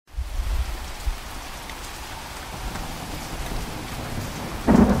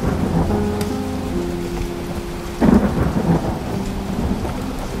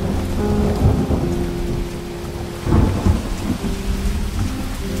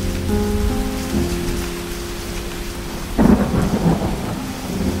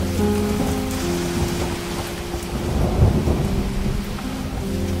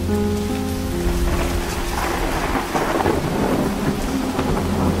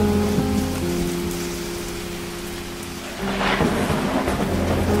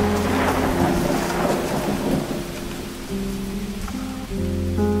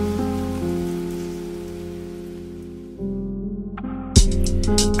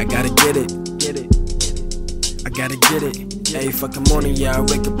I gotta get it. I gotta get it. Every fucking morning, yeah, I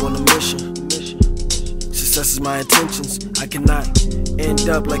wake up on a mission. Success is my intentions. I cannot end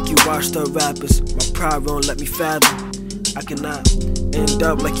up like you watched the rappers. My pride won't let me fathom. I cannot end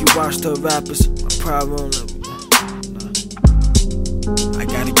up like you watched the rappers. My pride won't let me. I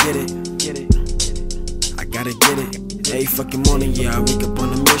gotta get it. I gotta get it. Every fucking morning, yeah, I wake up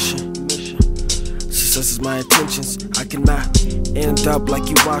on a mission. Success is my intentions. I cannot end up like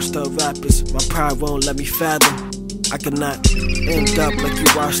you watched the rappers. My pride won't let me fathom. I cannot end up like you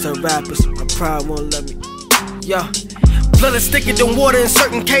watched the rappers. My pride won't let me. Yo, blood is thicker than water in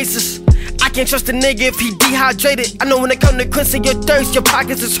certain cases. I can't trust a nigga if he dehydrated. I know when it come to quenching your thirst, your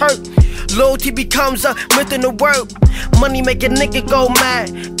pockets is hurt. Loyalty becomes a myth in the world. Money make a nigga go mad.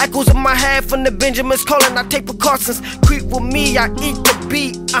 Echoes in my head from the Benjamins calling. I take precautions. Creep with me, I eat the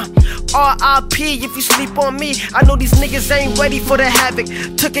beat. R.I.P. if you sleep on me. I know these niggas ain't ready for the havoc.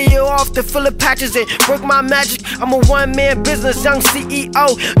 Took a year off to fill the patches and work my magic. I'm a one-man business, young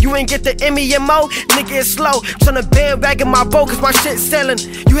CEO. You ain't get the MEMO, nigga it's slow. Tryna bandwagon my boat cause my shit selling.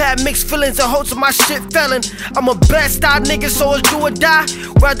 You had mixed feelings and hopes of my shit failing. I'm a best style nigga, so it's do or die.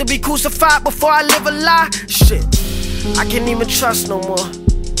 Rather be crucified before I live a lie. Shit, I can't even trust no more.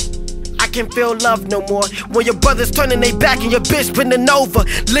 I can't feel love no more. When your brothers turning their back and your bitch bending over.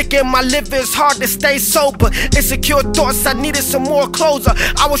 Licking my liver, it's hard to stay sober. Insecure thoughts, I needed some more closer.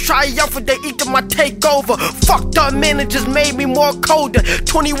 I was triumphant, they eat my takeover. Fucked up man, it just made me more colder.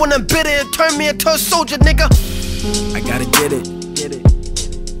 21 and bitter, it turned me into a soldier, nigga. I gotta get it.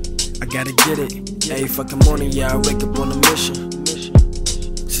 I gotta get it. Every fucking morning, yeah, I wake up on a mission.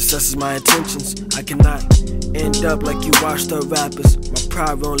 Success is my intentions. I cannot end up like you watched the rappers. My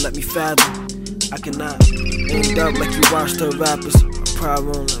pride won't let me fathom. I cannot end up like you watched the rappers. My pride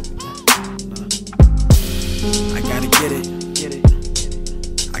won't let me. I gotta get it.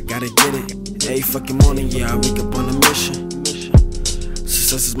 I gotta get it. Every fucking morning, yeah, I wake up on a mission.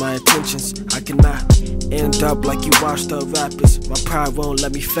 Success is my intentions. I cannot end up like you watched the rappers. My pride won't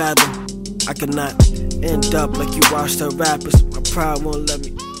let me fathom. I cannot end up like you watched the rappers. My pride won't let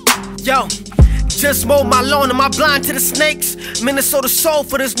me. Yo, just mowed my lawn, am I blind to the snakes? Minnesota soul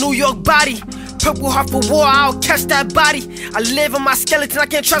for this New York body. Purple heart for war, I'll catch that body. I live in my skeleton, I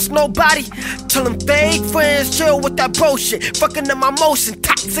can't trust nobody. Tell them fake friends, chill with that bullshit. Fucking in my motion,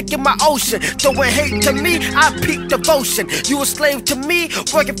 toxic in my ocean. Throwing hate to me, I peak devotion. You a slave to me,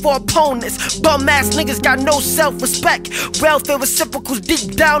 working for opponents. Bum ass niggas got no self-respect. Welfare reciprocals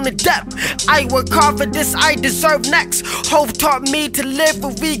deep down the depth. I work hard for this, I deserve next. Hope taught me to live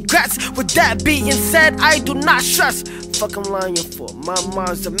with regrets. With that being said, I do not stress. Fuck I'm lying for, my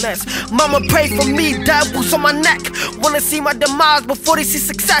mind's a mess. Mama pray for me, devils on my neck. Wanna see my demise before they see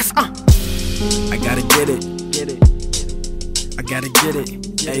success. I gotta get it. I gotta get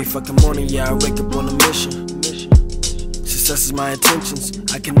it. Every fucking morning, yeah, I wake up on a mission. Success is my intentions.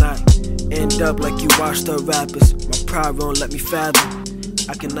 I cannot end up like you watched the rappers. My pride won't let me fathom.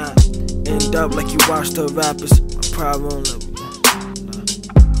 I cannot end up like you watched the rappers. My pride won't let me.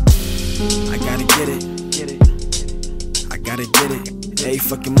 I gotta get it. I gotta get it. Every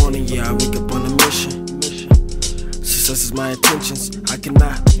fucking morning, yeah, I wake up on a mission. Success is my intentions. I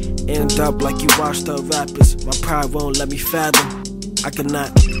cannot end up like you watched the rappers. My pride won't let me fathom. I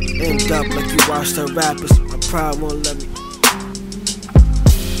cannot end up like you watched the rappers. My pride won't let me.